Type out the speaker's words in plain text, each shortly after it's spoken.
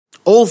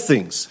All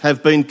things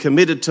have been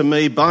committed to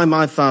me by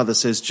my Father,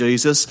 says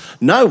Jesus.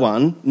 No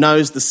one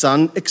knows the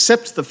Son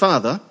except the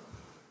Father,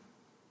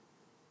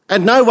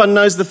 and no one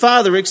knows the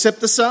Father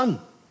except the Son,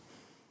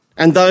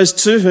 and those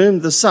to whom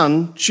the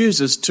Son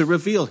chooses to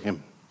reveal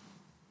him.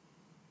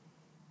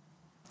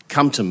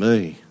 Come to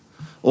me,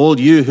 all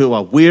you who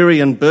are weary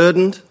and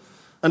burdened,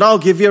 and I'll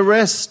give you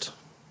rest.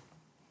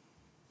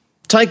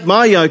 Take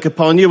my yoke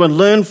upon you and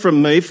learn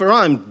from me, for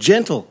I am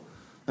gentle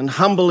and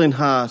humble in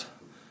heart,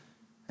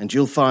 and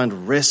you'll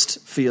find rest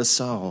for your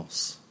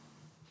souls.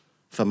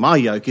 For my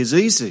yoke is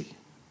easy,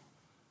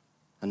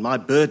 and my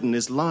burden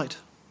is light.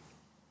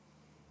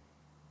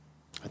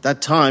 At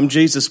that time,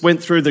 Jesus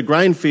went through the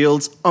grain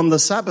fields on the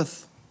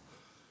Sabbath.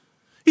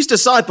 His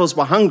disciples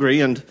were hungry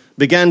and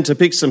began to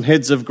pick some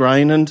heads of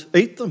grain and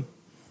eat them.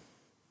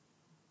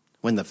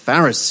 When the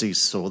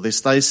Pharisees saw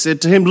this, they said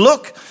to him,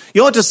 "Look,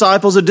 your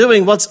disciples are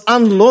doing what's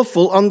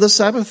unlawful on the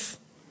Sabbath."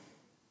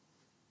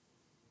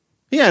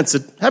 He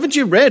answered, "Haven't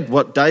you read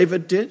what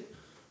David did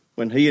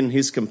when he and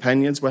his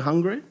companions were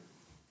hungry?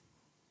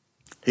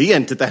 He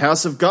entered the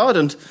house of God,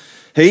 and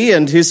he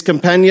and his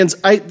companions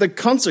ate the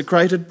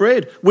consecrated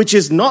bread, which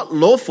is not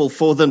lawful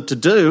for them to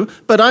do,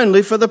 but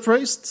only for the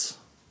priests.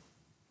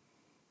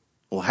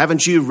 Or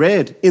haven't you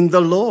read in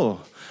the law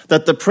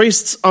that the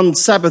priests on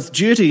Sabbath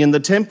duty in the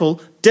temple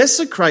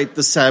desecrate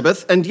the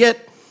Sabbath and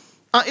yet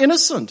are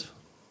innocent?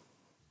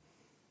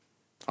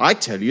 I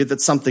tell you that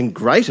something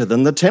greater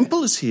than the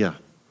temple is here.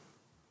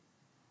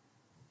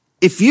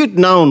 If you'd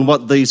known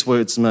what these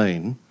words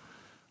mean,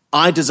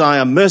 I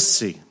desire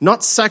mercy,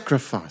 not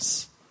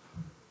sacrifice,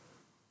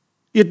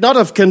 you'd not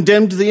have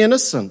condemned the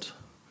innocent,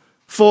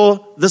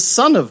 for the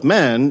Son of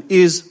Man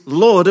is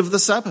Lord of the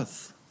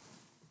Sabbath."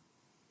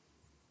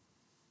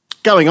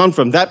 Going on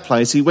from that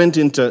place, he went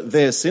into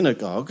their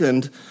synagogue,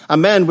 and a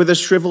man with a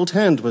shriveled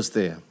hand was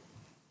there.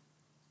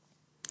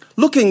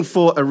 Looking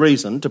for a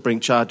reason to bring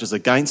charges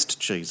against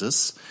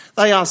Jesus,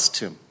 they asked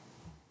him,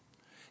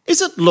 "Is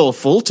it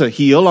lawful to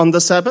heal on the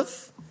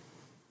Sabbath?"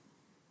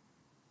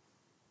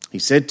 He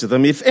said to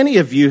them, "If any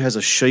of you has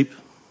a sheep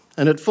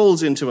and it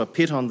falls into a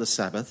pit on the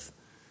Sabbath,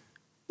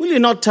 will you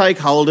not take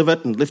hold of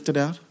it and lift it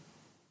out?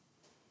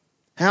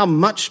 How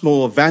much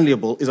more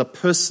valuable is a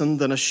person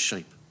than a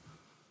sheep?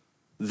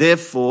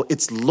 Therefore,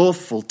 it's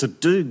lawful to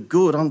do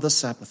good on the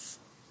Sabbath."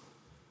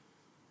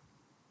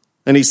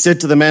 And he said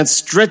to the man,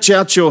 "Stretch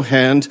out your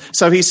hand."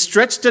 So he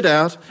stretched it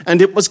out,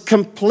 and it was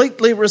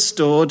completely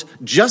restored,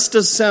 just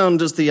as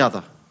sound as the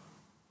other.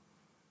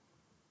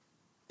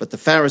 But the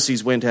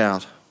Pharisees went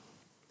out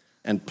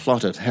and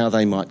plotted how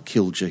they might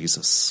kill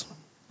Jesus.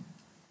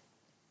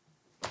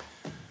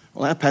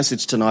 Well, our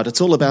passage tonight,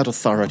 it's all about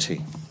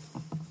authority.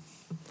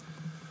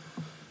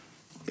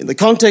 In the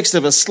context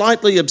of a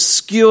slightly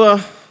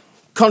obscure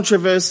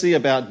controversy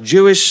about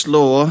Jewish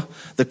law,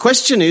 the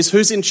question is,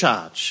 who's in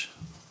charge?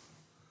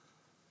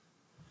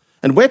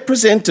 And we're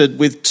presented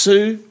with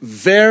two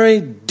very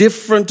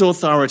different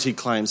authority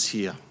claims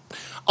here.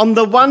 On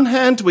the one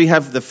hand, we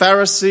have the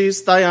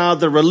Pharisees. They are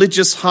the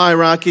religious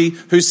hierarchy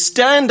who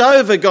stand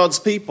over God's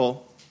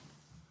people,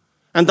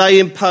 and they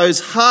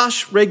impose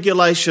harsh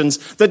regulations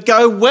that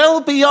go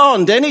well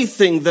beyond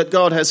anything that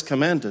God has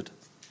commanded.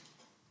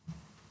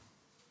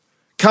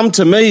 "Come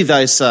to me,"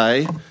 they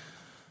say,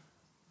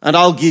 "and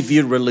I'll give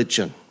you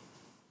religion."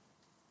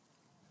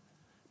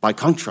 By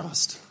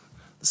contrast,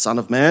 the Son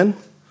of Man,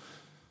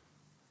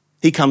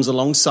 he comes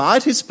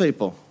alongside his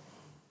people,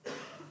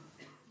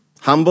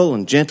 humble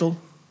and gentle.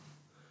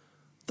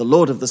 The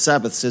Lord of the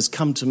Sabbath says,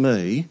 "Come to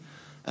me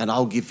and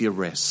I'll give you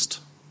rest."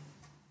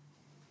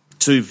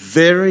 Two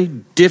very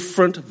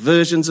different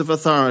versions of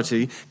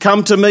authority.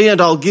 Come to me and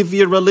I'll give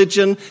you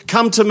religion.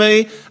 Come to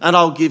me and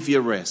I'll give you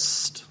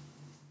rest.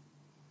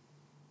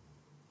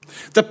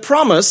 The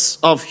promise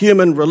of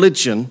human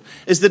religion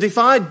is that if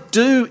I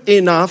do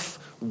enough,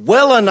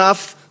 well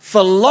enough,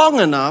 for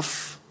long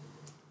enough,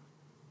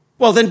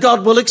 well, then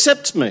God will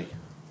accept me.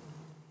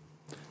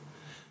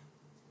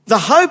 The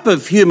hope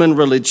of human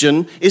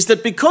religion is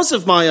that because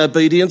of my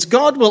obedience,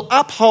 God will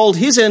uphold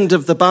his end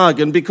of the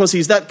bargain because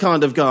he's that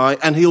kind of guy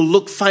and he'll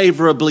look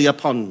favourably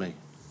upon me.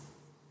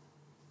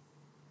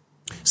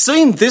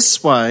 Seen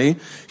this way,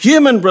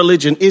 human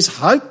religion is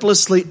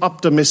hopelessly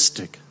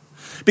optimistic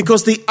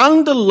because the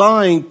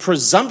underlying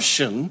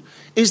presumption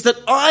is that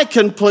I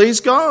can please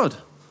God.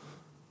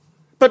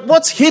 But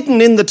what's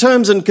hidden in the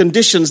terms and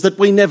conditions that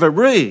we never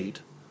read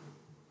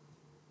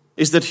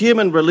is that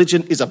human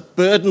religion is a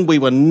burden we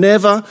were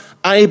never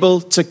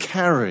able to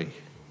carry.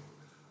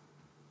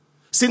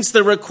 Since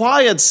the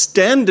required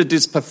standard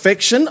is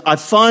perfection, I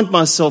find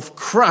myself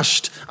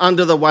crushed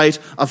under the weight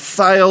of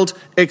failed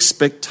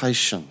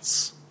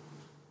expectations,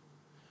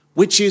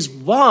 which is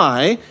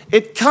why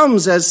it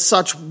comes as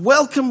such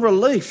welcome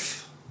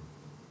relief.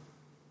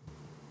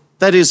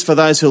 That is, for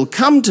those who'll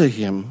come to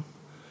him,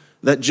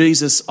 that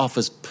Jesus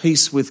offers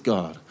peace with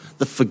God,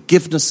 the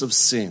forgiveness of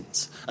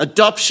sins,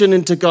 adoption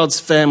into God's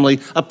family,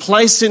 a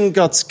place in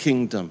God's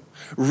kingdom,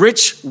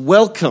 rich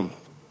welcome.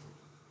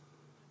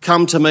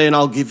 Come to me and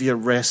I'll give you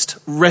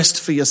rest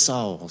for your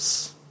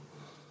souls.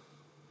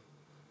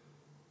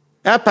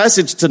 Our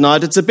passage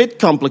tonight, it's a bit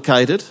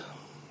complicated.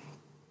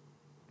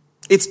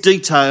 It's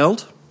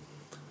detailed.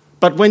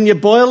 But when you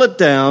boil it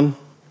down,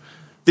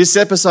 this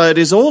episode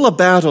is all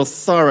about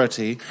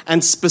authority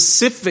and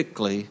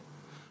specifically,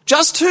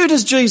 just who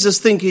does Jesus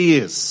think he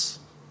is?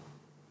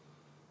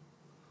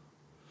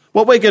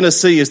 What we're going to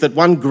see is that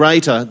one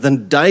greater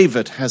than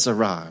David has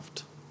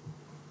arrived.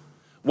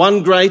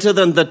 One greater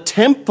than the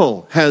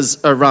temple has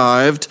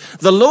arrived.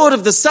 The Lord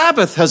of the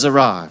Sabbath has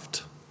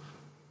arrived.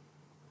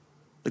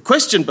 The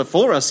question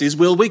before us is,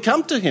 will we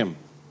come to him?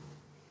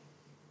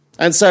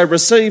 And so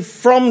receive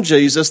from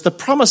Jesus the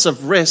promise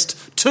of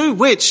rest to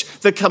which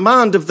the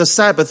command of the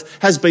Sabbath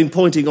has been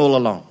pointing all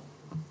along.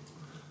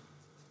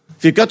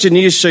 If you've got your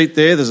news sheet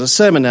there's a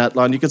sermon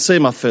outline. You can see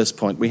my first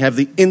point. We have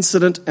the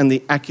incident and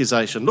the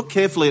accusation. Look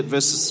carefully at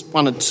verses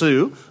 1 and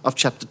 2 of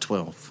chapter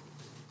 12.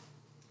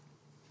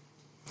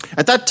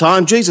 At that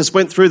time, Jesus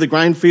went through the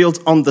grain fields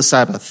on the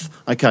Sabbath.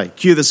 Okay,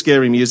 cue the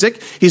scary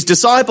music. His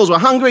disciples were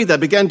hungry. They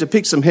began to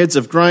pick some heads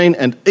of grain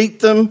and eat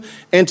them.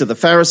 Enter the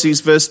Pharisees,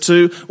 verse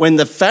 2. When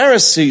the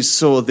Pharisees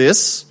saw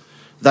this,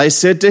 they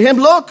said to him,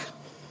 "Look,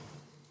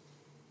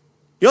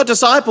 your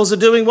disciples are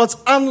doing what's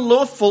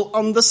unlawful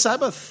on the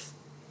Sabbath."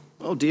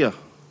 Oh dear.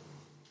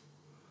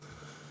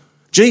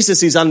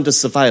 Jesus is under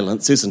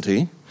surveillance, isn't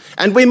he?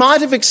 And we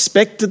might have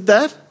expected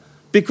that,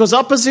 because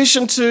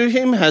opposition to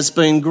him has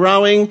been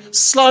growing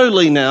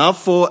slowly now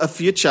for a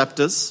few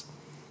chapters.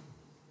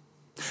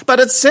 But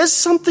it says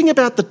something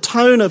about the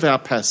tone of our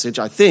passage,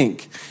 I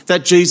think,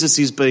 that Jesus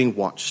is being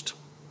watched.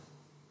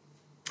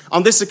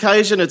 On this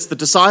occasion, it's the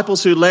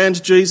disciples who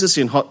land Jesus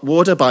in hot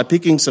water by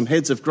picking some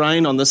heads of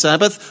grain on the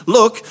Sabbath.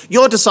 Look,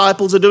 your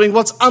disciples are doing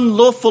what's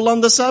unlawful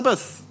on the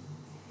Sabbath.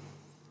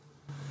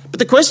 But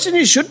the question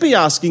you should be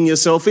asking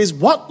yourself is,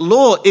 what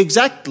law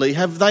exactly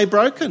have they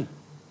broken?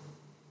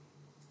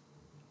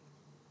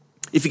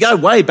 If you go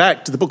way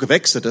back to the book of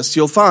Exodus,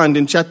 you'll find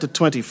in chapter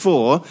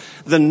 24,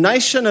 the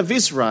nation of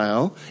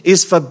Israel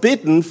is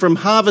forbidden from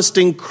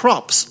harvesting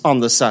crops on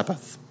the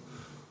Sabbath.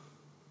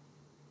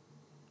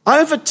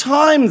 Over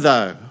time,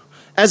 though,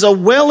 as a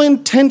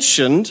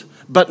well-intentioned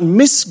but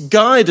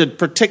misguided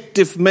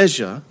protective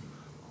measure,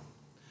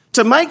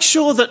 to make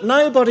sure that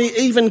nobody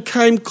even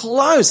came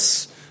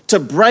close to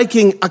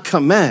breaking a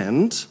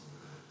command,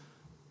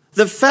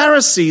 the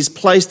Pharisees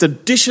placed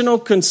additional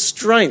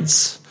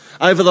constraints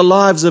over the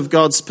lives of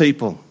God's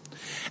people.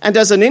 And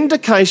as an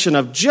indication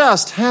of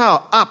just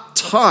how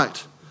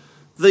uptight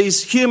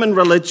these human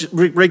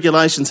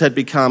regulations had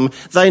become,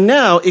 they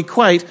now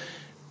equate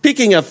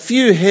picking a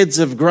few heads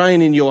of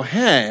grain in your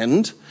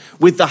hand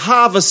with the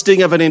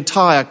harvesting of an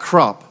entire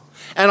crop.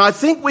 And I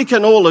think we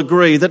can all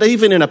agree that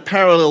even in a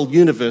parallel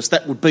universe,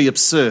 that would be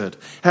absurd.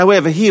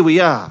 However, here we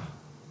are.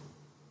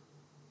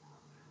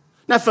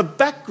 Now, for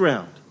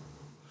background,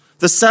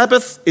 the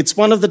Sabbath, it's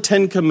one of the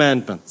 10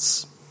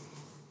 Commandments.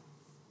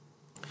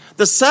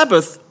 The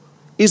Sabbath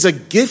is a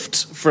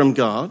gift from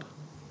God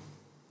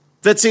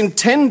that's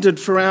intended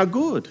for our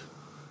good.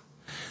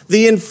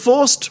 The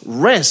enforced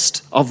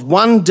rest of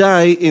one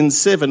day in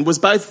 7 was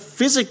both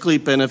physically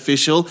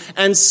beneficial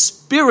and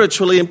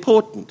spiritually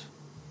important.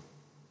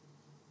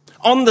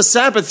 On the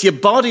Sabbath, your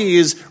body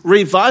is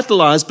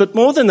revitalized, but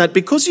more than that,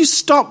 because you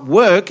stop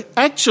work,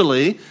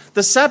 actually,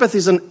 the Sabbath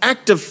is an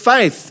act of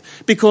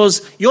faith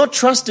because you're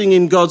trusting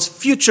in God's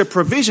future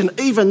provision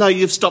even though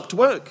you've stopped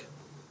work.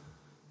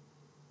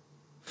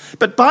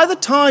 But by the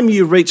time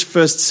you reach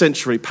first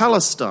century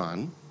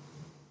Palestine,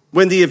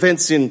 when the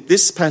events in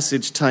this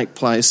passage take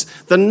place,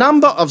 the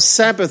number of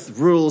Sabbath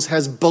rules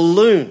has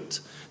ballooned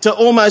to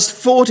almost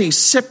 40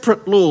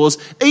 separate laws,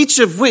 each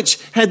of which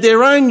had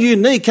their own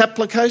unique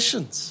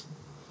applications.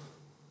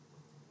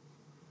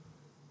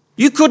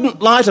 You couldn't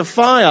light a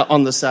fire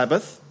on the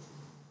Sabbath,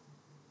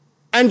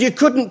 and you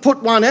couldn't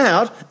put one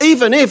out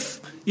even if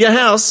your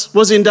house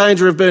was in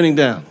danger of burning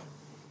down.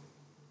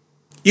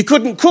 You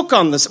couldn't cook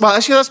on this. Well,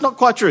 actually, that's not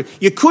quite true.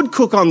 You could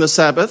cook on the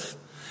Sabbath,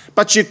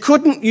 but you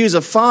couldn't use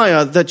a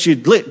fire that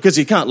you'd lit because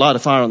you can't light a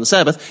fire on the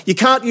Sabbath. You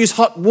can't use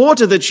hot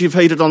water that you've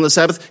heated on the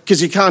Sabbath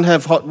because you can't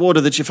have hot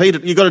water that you've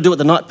heated. You've got to do it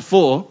the night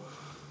before.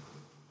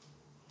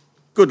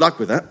 Good luck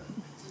with that.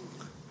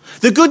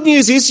 The good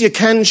news is you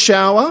can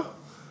shower,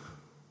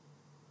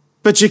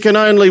 but you can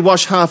only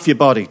wash half your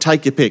body.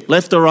 Take your pick,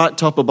 left or right,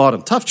 top or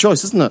bottom. Tough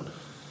choice, isn't it?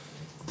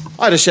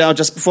 I had a shower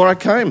just before I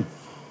came.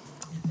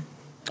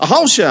 A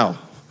whole shower.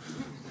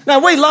 Now,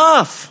 we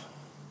laugh,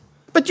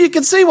 but you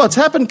can see what's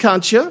happened,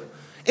 can't you?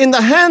 In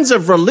the hands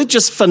of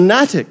religious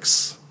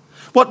fanatics,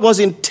 what was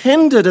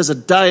intended as a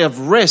day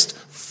of rest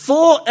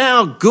for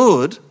our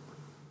good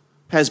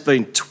has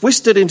been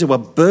twisted into a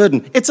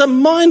burden. It's a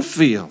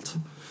minefield,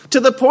 to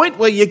the point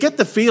where you get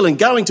the feeling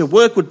going to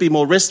work would be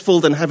more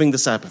restful than having the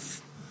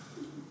Sabbath.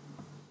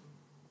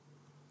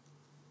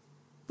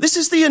 This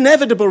is the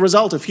inevitable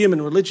result of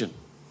human religion.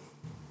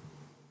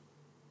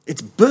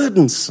 It's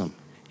burdensome,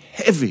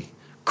 heavy,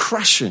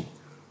 crushing,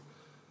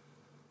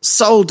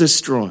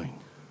 soul-destroying,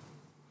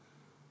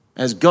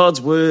 as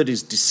God's word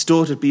is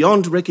distorted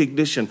beyond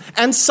recognition.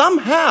 And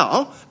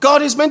somehow,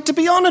 God is meant to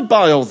be honoured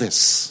by all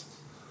this.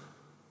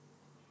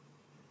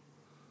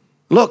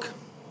 Look,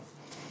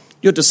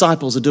 your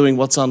disciples are doing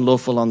what's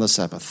unlawful on the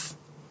Sabbath.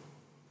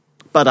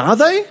 But are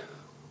they?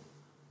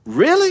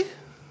 Really?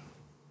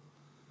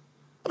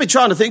 I've been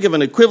trying to think of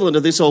an equivalent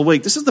of this all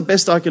week. This is the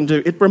best I can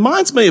do. It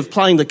reminds me of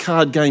playing the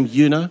card game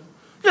Uno.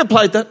 You ever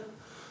played that?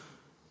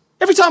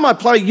 Every time I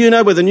play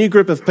Uno with a new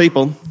group of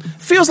people,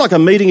 it feels like a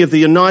meeting of the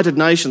United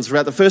Nations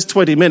throughout the first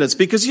 20 minutes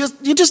because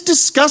you're just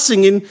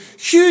discussing in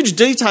huge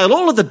detail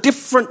all of the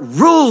different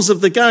rules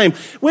of the game.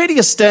 Where do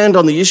you stand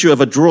on the issue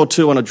of a draw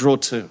two and a draw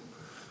two?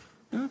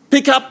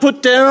 Pick up,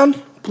 put down?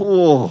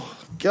 Oh,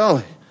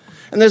 golly.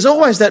 And there's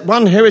always that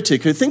one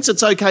heretic who thinks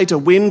it's okay to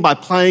win by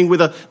playing with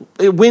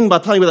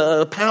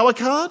a power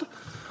card.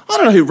 I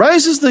don't know who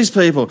raises these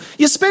people.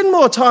 You spend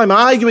more time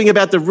arguing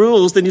about the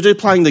rules than you do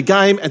playing the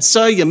game, and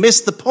so you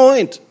miss the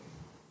point.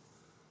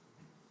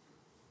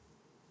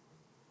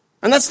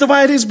 And that's the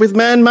way it is with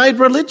man-made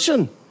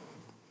religion.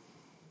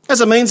 As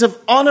a means of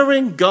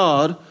honouring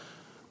God,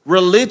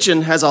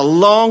 religion has a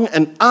long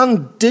and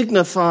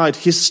undignified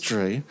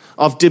history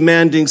of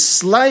demanding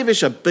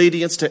slavish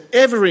obedience to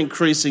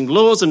ever-increasing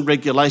laws and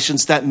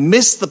regulations that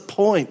miss the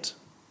point.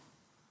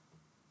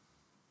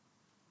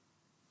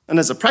 And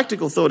as a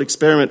practical thought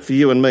experiment for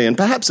you and me, and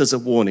perhaps as a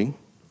warning,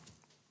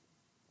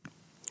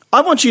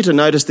 I want you to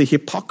notice the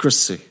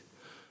hypocrisy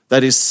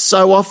that is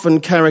so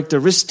often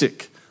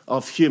characteristic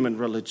of human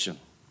religion.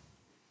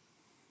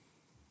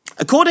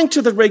 According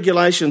to the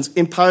regulations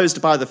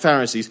imposed by the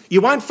Pharisees, you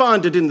won't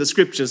find it in the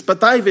scriptures,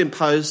 but they've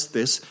imposed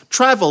this.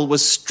 Travel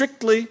was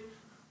strictly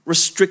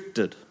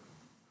restricted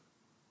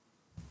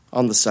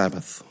on the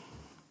Sabbath.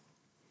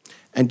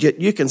 And yet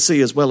you can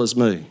see as well as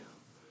me,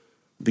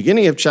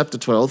 beginning of chapter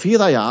 12, here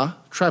they are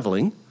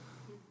travelling,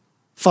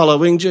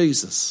 following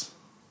Jesus.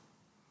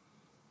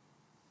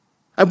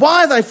 And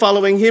why are they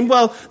following him?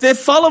 Well, they're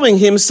following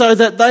him so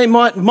that they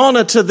might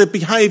monitor the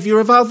behaviour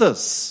of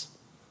others.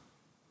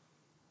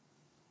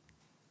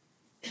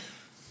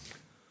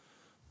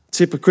 It's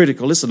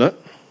hypocritical, isn't it?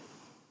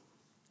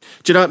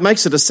 Do you know, it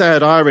makes it a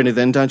sad irony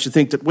then, don't you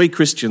think, that we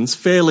Christians,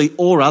 fairly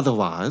or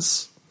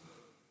otherwise,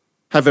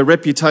 have a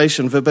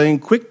reputation for being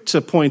quick to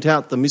point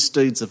out the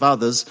misdeeds of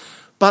others,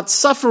 but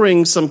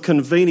suffering some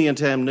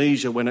convenient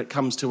amnesia when it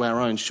comes to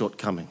our own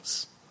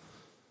shortcomings.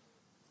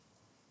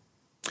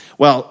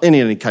 Well, in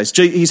any case,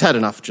 he's had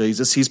enough,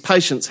 Jesus. His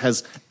patience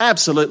has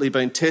absolutely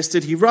been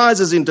tested. He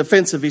rises in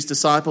defence of his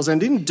disciples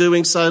and in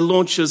doing so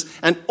launches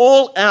an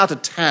all-out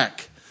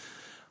attack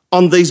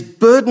on these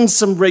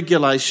burdensome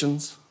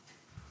regulations.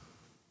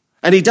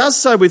 And he does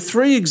so with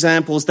three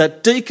examples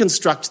that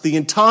deconstruct the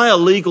entire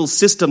legal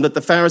system that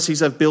the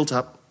Pharisees have built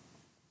up.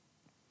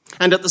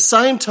 And at the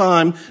same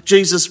time,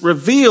 Jesus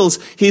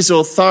reveals his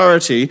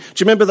authority. Do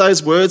you remember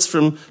those words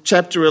from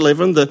chapter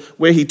 11,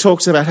 where he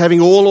talks about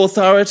having all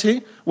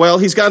authority? Well,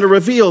 he's going to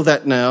reveal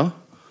that now.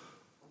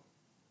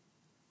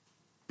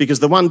 Because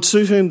the one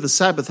to whom the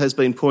Sabbath has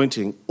been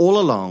pointing all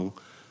along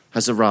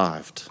has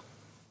arrived.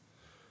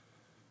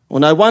 Well,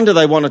 no wonder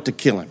they wanted to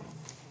kill him.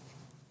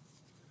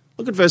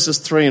 Look at verses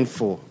 3 and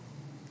 4.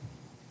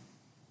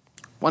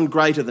 One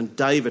greater than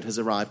David has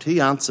arrived. He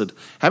answered,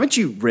 "Haven't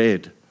you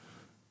read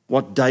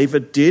what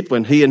David did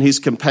when he and his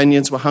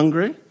companions were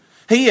hungry?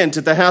 He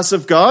entered the house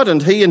of God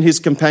and he and his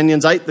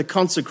companions ate the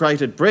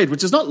consecrated bread,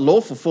 which is not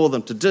lawful for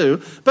them to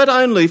do, but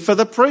only for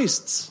the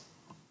priests."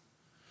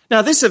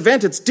 Now, this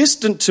event, it's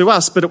distant to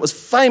us, but it was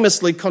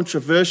famously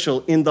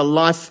controversial in the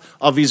life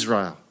of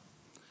Israel.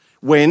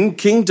 When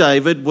King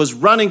David was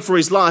running for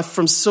his life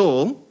from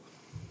Saul,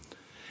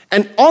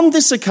 and on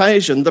this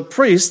occasion, the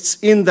priests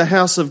in the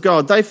house of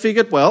God, they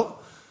figured, well,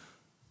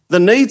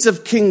 the needs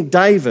of King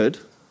David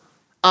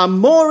are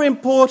more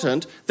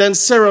important than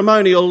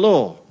ceremonial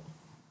law.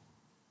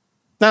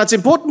 Now, it's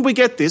important we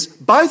get this.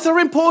 Both are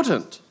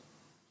important.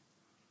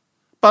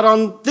 But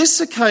on this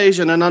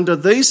occasion and under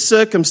these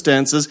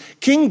circumstances,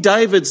 King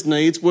David's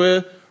needs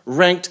were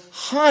ranked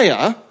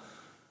higher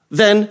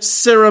than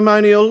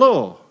ceremonial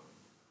law.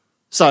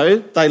 So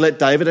they let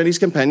David and his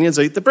companions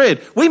eat the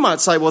bread. We might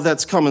say, well,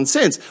 that's common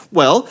sense.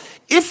 Well,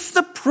 if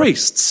the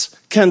priests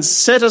can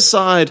set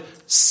aside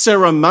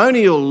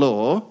ceremonial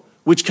law,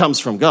 which comes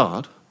from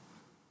God,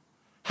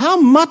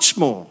 how much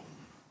more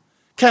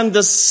can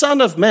the Son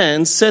of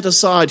Man set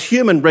aside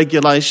human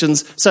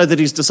regulations so that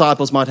his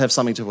disciples might have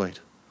something to eat?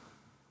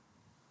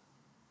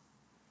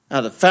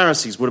 Now, the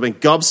Pharisees would have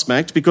been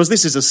gobsmacked because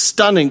this is a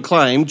stunning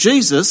claim.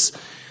 Jesus,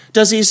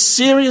 does he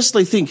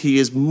seriously think he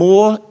is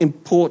more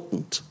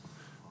important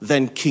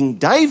than King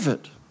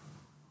David?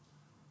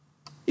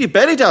 You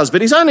bet he does, but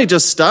he's only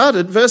just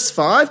started. Verse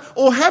 5,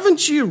 or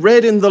haven't you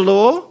read in the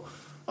law?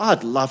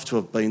 I'd love to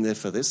have been there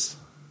for this.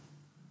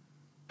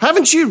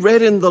 Haven't you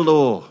read in the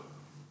law?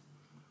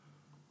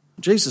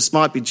 Jesus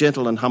might be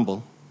gentle and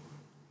humble,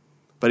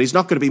 but he's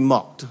not going to be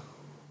mocked.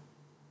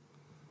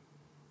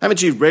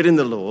 Haven't you read in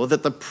the law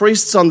that the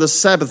priests on the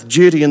Sabbath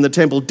duty in the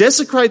temple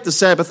desecrate the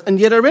Sabbath and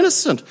yet are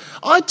innocent?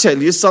 I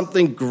tell you,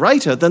 something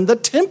greater than the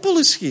temple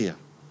is here.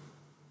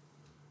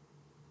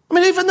 I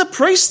mean, even the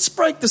priests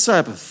break the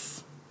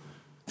Sabbath.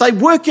 They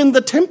work in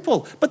the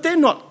temple, but they're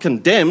not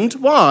condemned.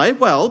 Why?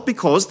 Well,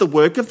 because the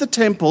work of the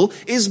temple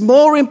is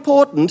more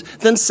important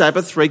than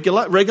Sabbath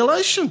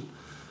regulation.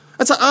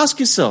 And so ask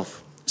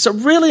yourself, it's a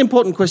really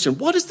important question.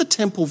 What is the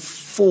temple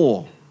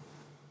for?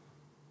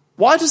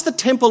 Why does the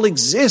temple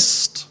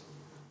exist?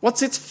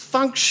 What's its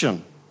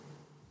function?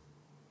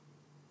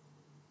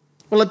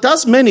 Well, it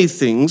does many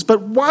things,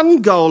 but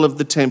one goal of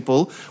the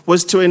temple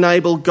was to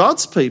enable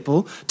God's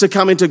people to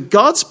come into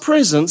God's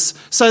presence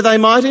so they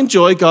might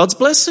enjoy God's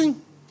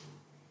blessing.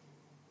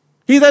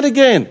 Hear that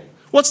again.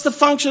 What's the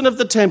function of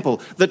the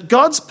temple? That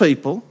God's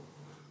people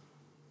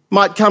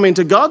might come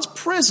into God's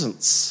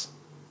presence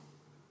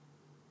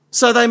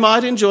so they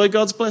might enjoy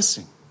God's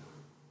blessing.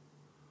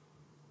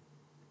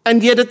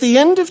 And yet at the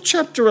end of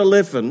chapter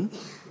 11,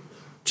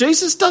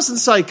 Jesus doesn't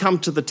say, come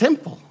to the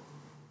temple.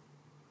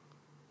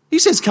 He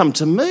says, come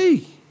to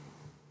me.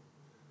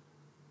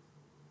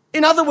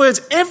 In other words,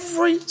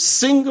 every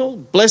single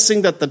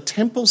blessing that the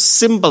temple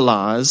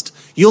symbolised,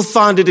 you'll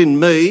find it in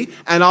me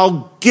and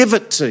I'll give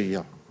it to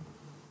you,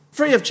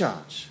 free of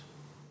charge.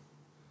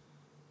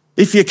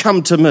 If you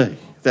come to me,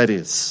 that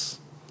is.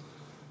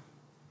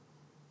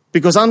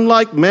 Because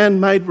unlike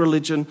man-made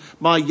religion,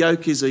 my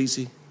yoke is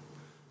easy,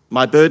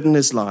 my burden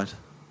is light.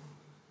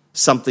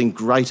 Something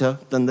greater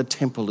than the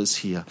temple is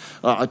here.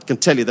 I can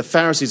tell you, the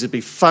Pharisees would be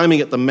foaming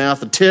at the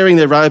mouth and tearing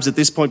their robes at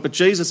this point, but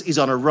Jesus is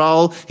on a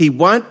roll. He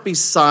won't be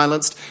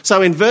silenced.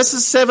 So in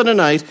verses 7 and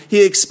 8,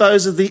 he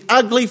exposes the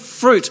ugly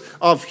fruit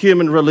of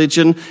human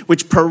religion,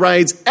 which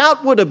parades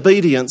outward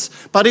obedience,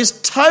 but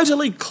is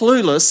totally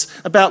clueless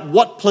about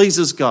what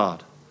pleases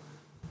God.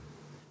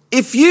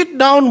 If you'd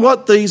known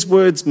what these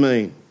words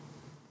mean,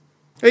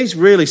 he's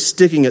really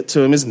sticking it to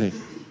him, isn't he?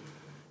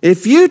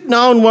 If you'd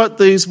known what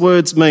these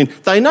words mean,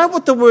 they know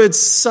what the words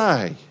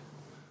say,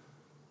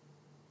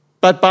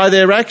 but by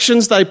their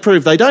actions they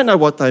prove they don't know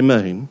what they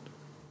mean.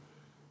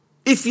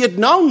 If you'd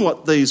known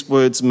what these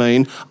words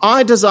mean,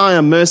 I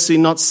desire mercy,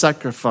 not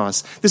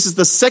sacrifice. This is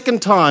the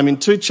second time in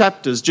 2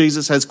 chapters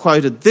Jesus has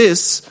quoted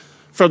this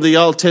from the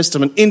Old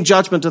Testament in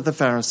judgment of the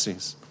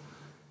Pharisees.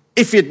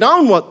 If you'd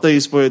known what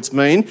these words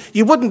mean,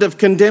 you wouldn't have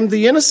condemned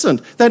the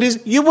innocent. That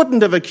is, you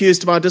wouldn't have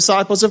accused my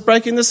disciples of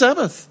breaking the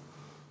Sabbath.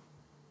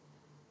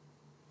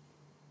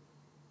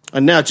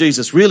 And now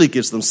Jesus really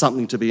gives them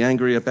something to be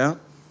angry about.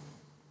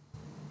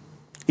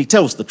 He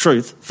tells the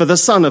truth, for the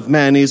Son of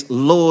Man is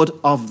Lord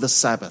of the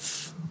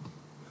Sabbath.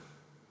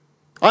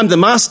 I'm the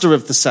master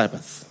of the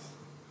Sabbath.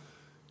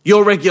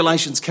 Your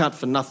regulations count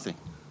for nothing.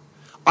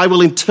 I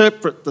will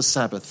interpret the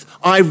Sabbath.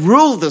 I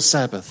rule the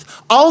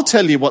Sabbath. I'll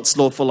tell you what's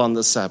lawful on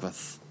the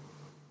Sabbath.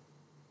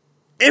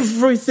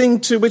 Everything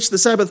to which the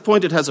Sabbath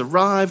pointed has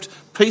arrived.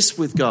 Peace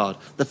with God,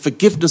 the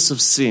forgiveness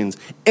of sins,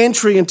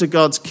 entry into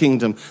God's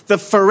kingdom, the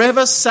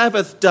forever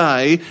Sabbath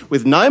day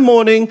with no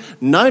morning,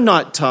 no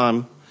night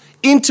time,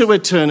 into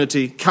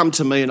eternity. Come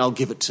to me and I'll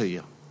give it to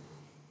you.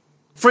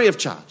 Free of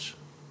charge.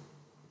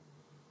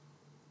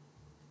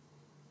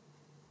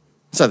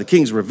 So the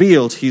king's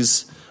revealed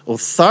his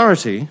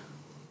authority.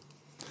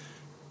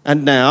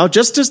 And now,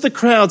 just as the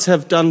crowds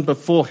have done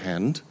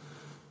beforehand,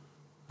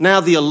 now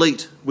the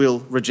elite will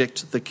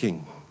reject the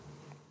king.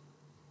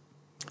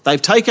 They've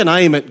taken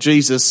aim at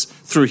Jesus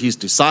through his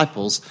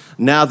disciples.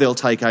 Now they'll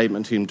take aim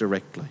at him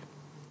directly.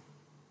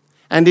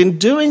 And in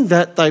doing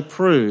that, they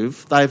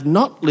prove they've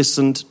not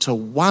listened to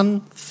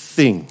one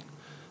thing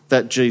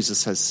that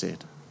Jesus has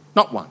said.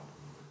 Not one.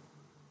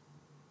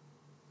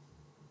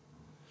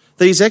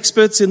 These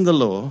experts in the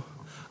law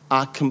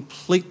are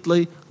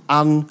completely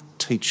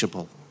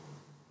unteachable.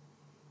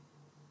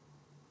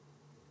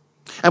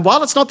 And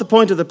while it's not the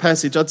point of the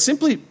passage, I'd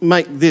simply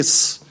make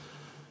this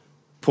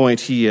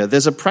point here.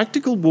 There's a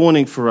practical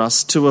warning for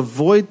us to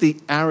avoid the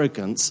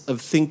arrogance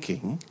of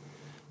thinking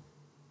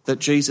that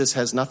Jesus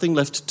has nothing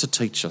left to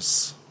teach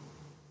us.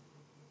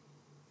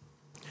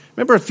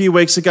 Remember a few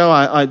weeks ago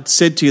I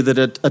said to you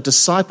that a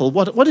disciple,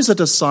 what is a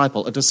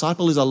disciple? A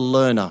disciple is a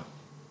learner.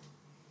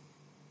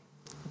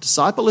 A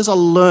disciple is a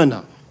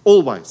learner,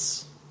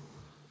 always.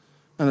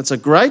 And it's a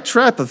great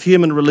trap of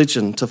human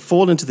religion to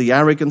fall into the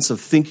arrogance of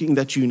thinking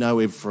that you know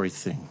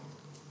everything.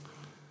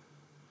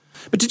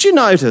 But did you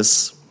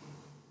notice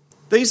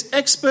these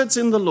experts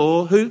in the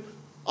law who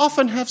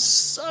often have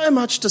so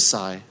much to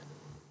say,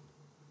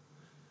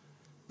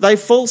 they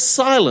fall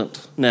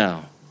silent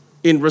now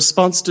in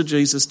response to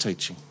Jesus'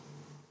 teaching.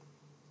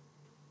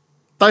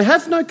 They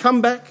have no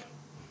comeback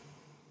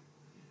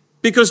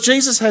because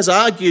Jesus has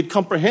argued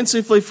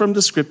comprehensively from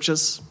the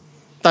scriptures.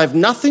 They've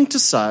nothing to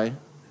say.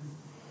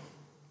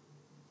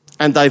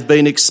 And they've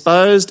been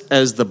exposed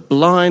as the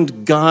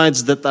blind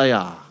guides that they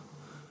are,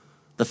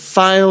 the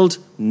failed,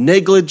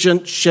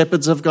 negligent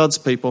shepherds of God's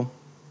people.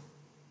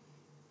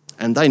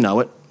 And they know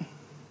it.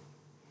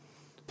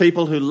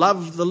 People who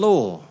love the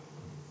law,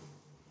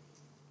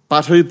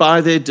 but who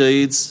by their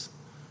deeds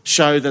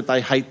show that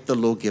they hate the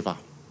lawgiver.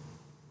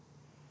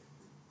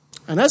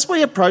 And as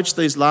we approach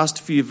these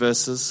last few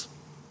verses,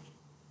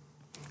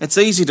 it's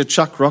easy to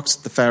chuck rocks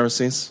at the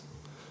Pharisees.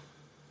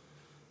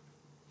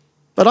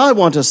 But I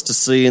want us to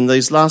see in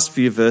these last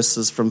few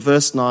verses, from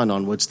verse 9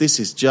 onwards, this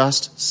is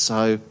just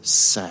so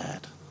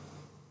sad.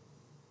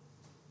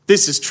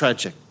 This is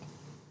tragic.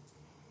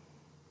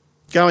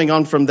 Going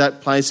on from that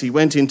place, he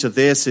went into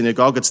their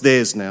synagogue. It's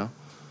theirs now.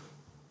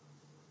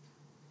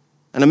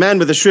 And a man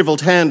with a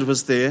shriveled hand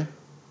was there.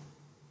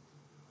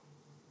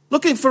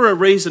 Looking for a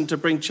reason to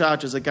bring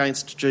charges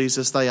against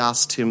Jesus, they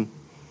asked him,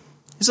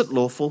 "Is it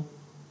lawful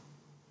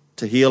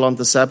to heal on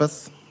the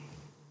Sabbath?"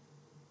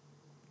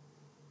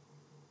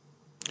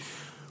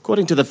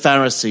 According to the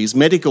Pharisees,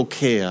 medical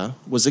care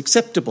was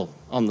acceptable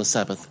on the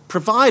Sabbath,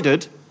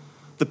 provided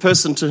the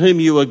person to whom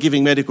you were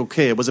giving medical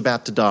care was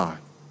about to die.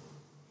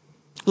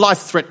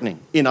 Life-threatening,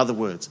 in other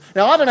words.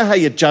 Now, I don't know how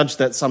you judge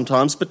that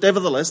sometimes, but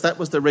nevertheless, that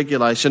was the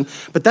regulation.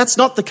 But that's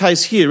not the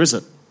case here, is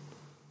it?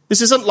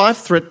 This isn't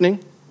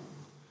life-threatening.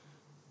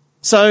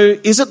 So,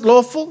 is it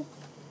lawful?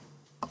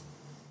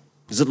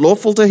 Is it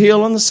lawful to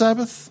heal on the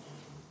Sabbath?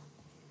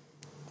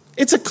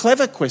 It's a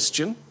clever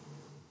question.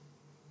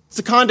 It's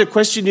the kind of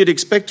question you'd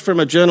expect from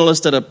a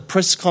journalist at a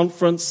press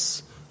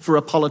conference for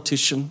a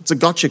politician. It's a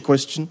gotcha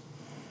question.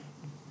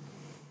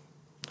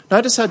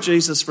 Notice how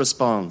Jesus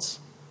responds.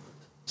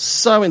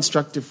 So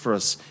instructive for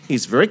us.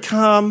 He's very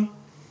calm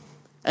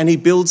and he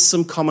builds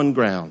some common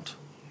ground.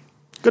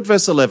 Good,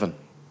 verse 11.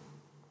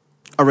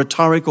 A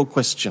rhetorical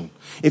question.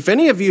 If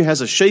any of you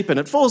has a sheep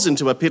and it falls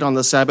into a pit on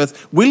the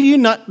Sabbath, will you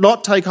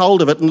not take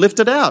hold of it and lift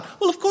it out?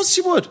 Well, of course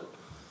you would.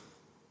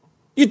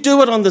 You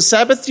do it on the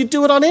Sabbath, you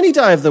do it on any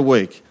day of the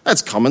week.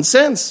 That's common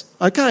sense.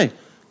 Okay,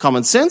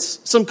 common sense,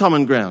 some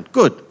common ground.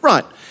 Good,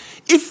 right.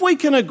 If we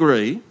can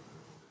agree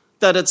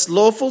that it's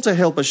lawful to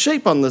help a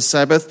sheep on the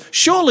Sabbath,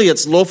 surely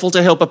it's lawful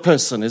to help a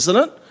person, isn't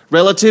it?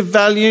 Relative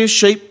value,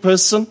 sheep,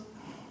 person.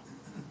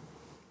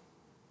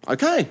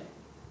 Okay,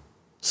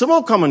 some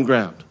more common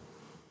ground.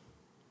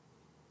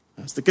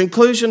 That's the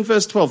conclusion,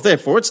 verse 12.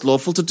 Therefore, it's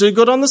lawful to do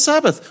good on the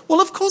Sabbath.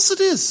 Well, of course it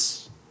is.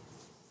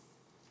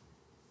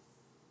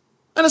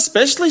 And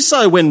especially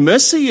so when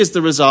mercy is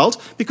the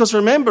result, because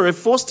remember, if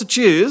forced to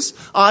choose,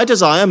 I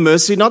desire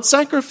mercy, not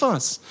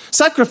sacrifice.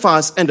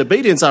 Sacrifice and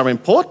obedience are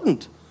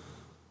important.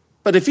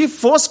 But if you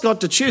force God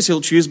to choose, he'll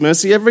choose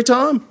mercy every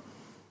time.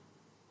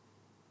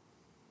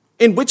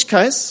 In which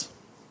case,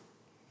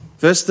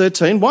 verse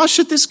 13, why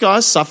should this guy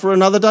suffer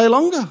another day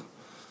longer?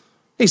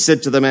 He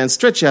said to the man,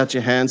 stretch out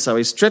your hand. So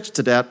he stretched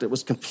it out. It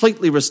was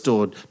completely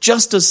restored,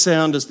 just as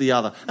sound as the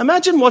other.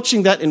 Imagine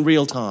watching that in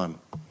real time.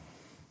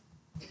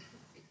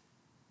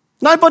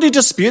 Nobody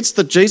disputes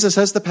that Jesus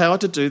has the power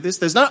to do this.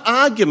 There's no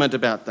argument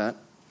about that.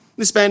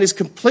 This man is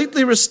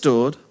completely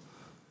restored.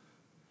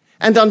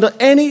 And under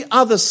any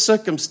other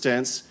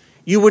circumstance,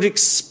 you would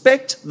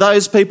expect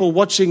those people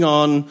watching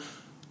on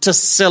to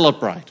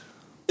celebrate.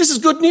 This is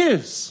good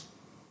news.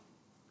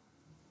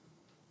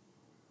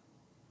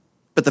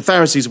 But the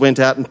Pharisees went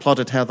out and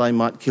plotted how they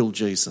might kill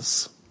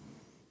Jesus.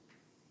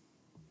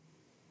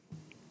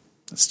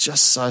 It's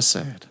just so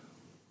sad.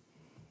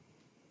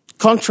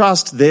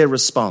 Contrast their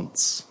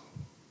response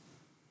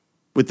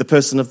with the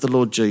person of the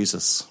Lord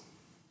Jesus.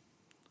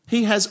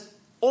 He has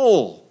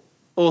all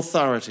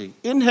authority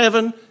in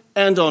heaven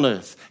and on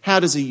earth. How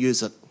does he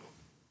use it?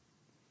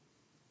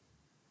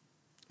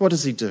 What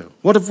does he do?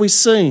 What have we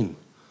seen?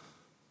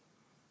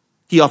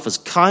 He offers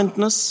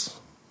kindness.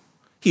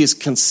 He is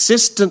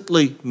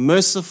consistently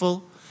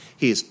merciful.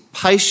 He is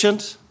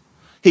patient.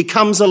 He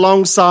comes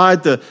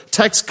alongside the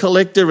tax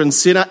collector and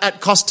sinner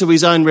at cost to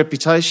his own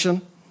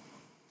reputation.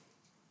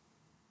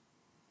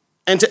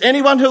 And to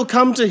anyone who'll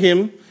come to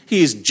him,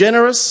 he is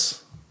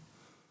generous.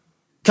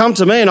 Come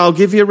to me and I'll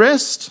give you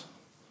rest.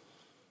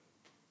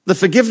 The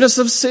forgiveness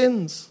of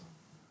sins,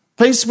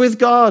 peace with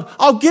God,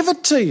 I'll give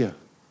it to you.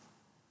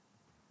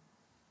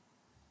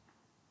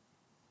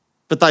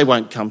 But they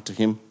won't come to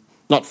him,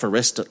 not for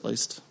rest at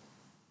least.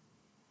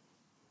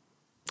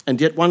 And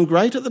yet one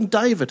greater than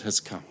David has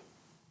come.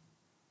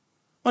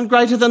 One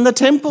greater than the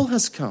temple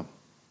has come.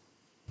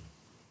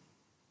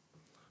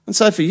 And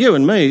so for you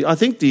and me, I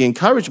think the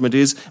encouragement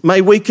is, may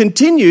we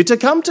continue to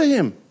come to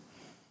him.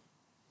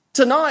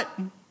 Tonight,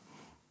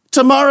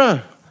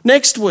 tomorrow,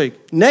 next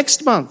week,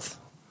 next month.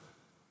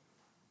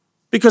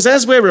 Because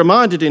as we're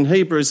reminded in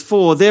Hebrews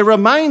 4, there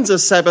remains a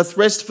Sabbath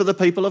rest for the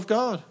people of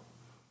God.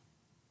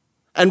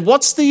 And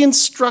what's the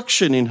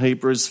instruction in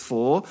Hebrews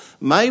 4?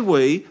 May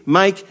we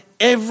make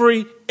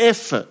every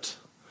effort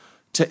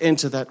to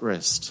enter that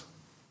rest.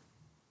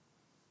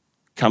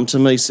 Come to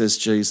me, says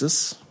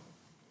Jesus,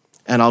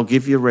 and I'll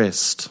give you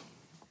rest.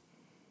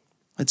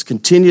 Let's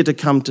continue to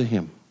come to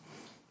him,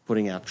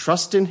 putting our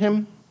trust in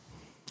him,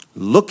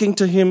 looking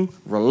to him,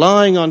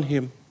 relying on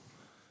him,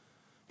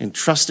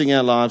 entrusting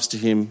our lives to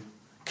him,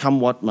 come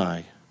what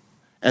may,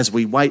 as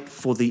we wait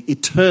for the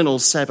eternal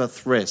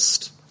Sabbath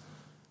rest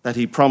that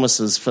he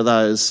promises for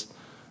those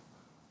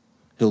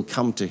who'll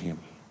come to him.